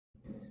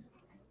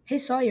Hey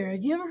Sawyer,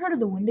 have you ever heard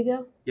of the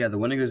Wendigo? Yeah, the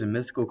Wendigo is a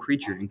mythical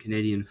creature in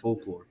Canadian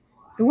folklore.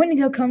 The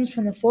Wendigo comes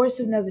from the forests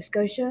of Nova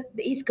Scotia,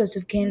 the east coast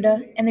of Canada,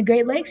 and the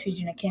Great Lakes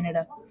region of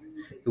Canada.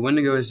 The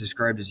Wendigo is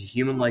described as a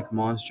human-like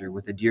monster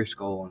with a deer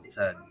skull on its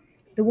head.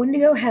 The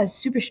Wendigo has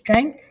super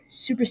strength,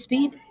 super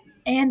speed,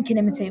 and can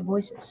imitate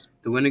voices.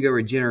 The Wendigo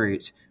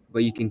regenerates,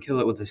 but you can kill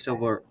it with a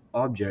silver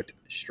object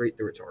straight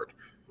through its heart.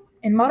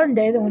 In modern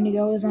day, the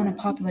Wendigo is on a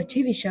popular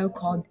TV show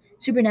called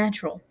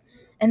Supernatural,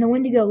 and the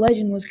Wendigo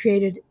legend was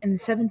created in the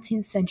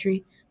 17th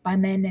century by a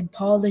man named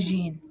Paul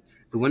Lejeune.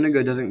 The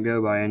Wendigo doesn't go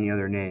by any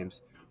other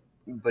names,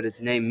 but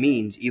its name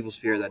means evil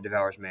spirit that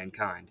devours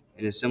mankind,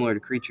 and is similar to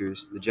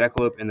creatures, the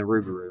jackalope and the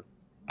rougarou.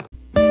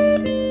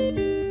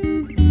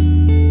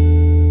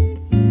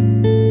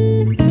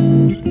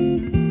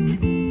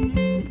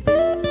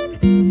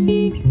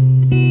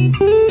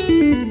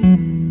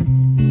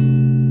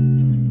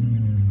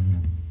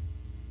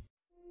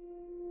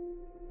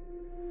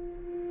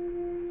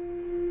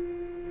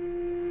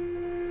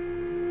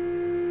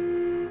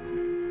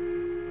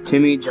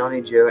 Timmy,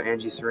 Johnny, Joe,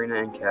 Angie,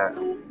 Serena, and Kat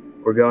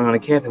were going on a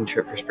camping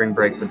trip for spring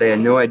break, but they had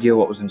no idea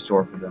what was in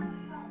store for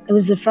them. It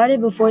was the Friday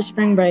before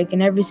spring break,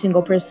 and every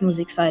single person was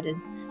excited.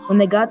 When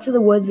they got to the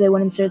woods, they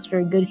went in search for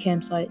a good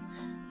campsite.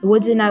 The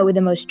woods at night were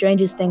the most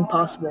strangest thing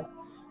possible.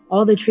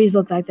 All the trees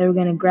looked like they were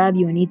going to grab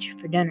you and eat you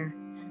for dinner.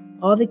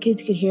 All the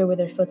kids could hear were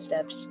their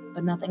footsteps,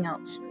 but nothing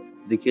else.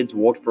 The kids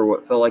walked for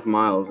what felt like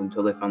miles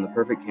until they found the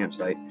perfect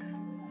campsite.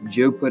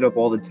 Joe put up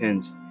all the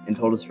tents and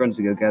told his friends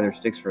to go gather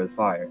sticks for the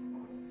fire.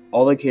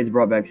 All the kids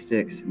brought back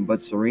sticks,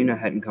 but Serena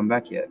hadn't come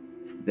back yet.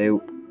 They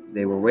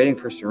were waiting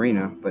for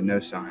Serena, but no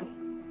sign.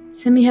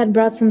 Timmy had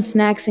brought some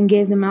snacks and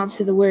gave them out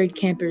to the worried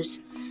campers.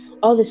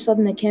 All of a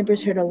sudden, the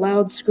campers heard a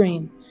loud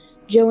scream.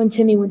 Joe and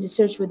Timmy went to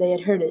search where they had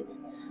heard it,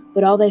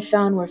 but all they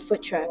found were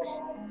foot tracks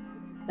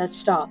that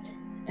stopped,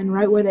 and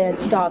right where they had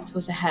stopped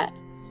was a hat.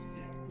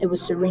 It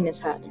was Serena's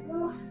hat.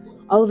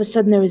 All of a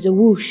sudden, there was a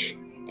whoosh,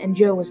 and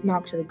Joe was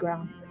knocked to the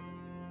ground.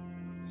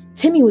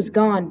 Timmy was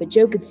gone, but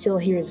Joe could still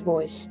hear his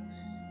voice.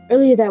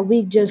 Earlier that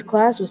week, Joe's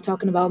class was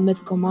talking about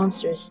mythical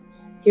monsters.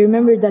 He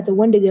remembered that the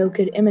Wendigo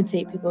could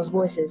imitate people's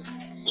voices.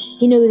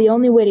 He knew the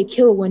only way to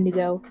kill a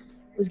Wendigo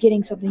was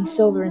getting something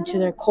silver into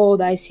their cold,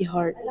 icy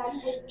heart.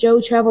 Joe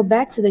traveled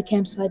back to the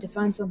campsite to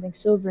find something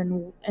silver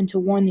and to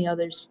warn the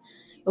others,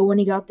 but when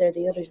he got there,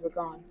 the others were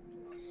gone.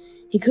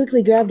 He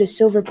quickly grabbed a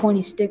silver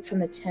pointy stick from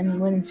the tent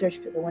and went in search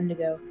for the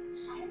Wendigo.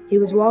 He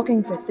was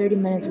walking for 30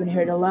 minutes when he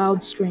heard a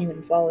loud scream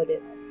and followed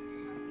it.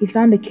 He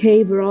found a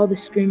cave where all the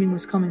screaming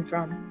was coming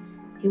from.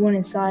 He went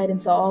inside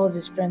and saw all of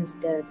his friends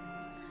dead.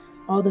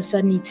 All of a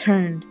sudden he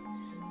turned,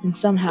 and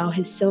somehow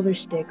his silver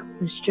stick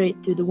went straight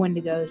through the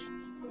Wendigo's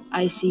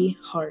icy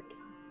heart.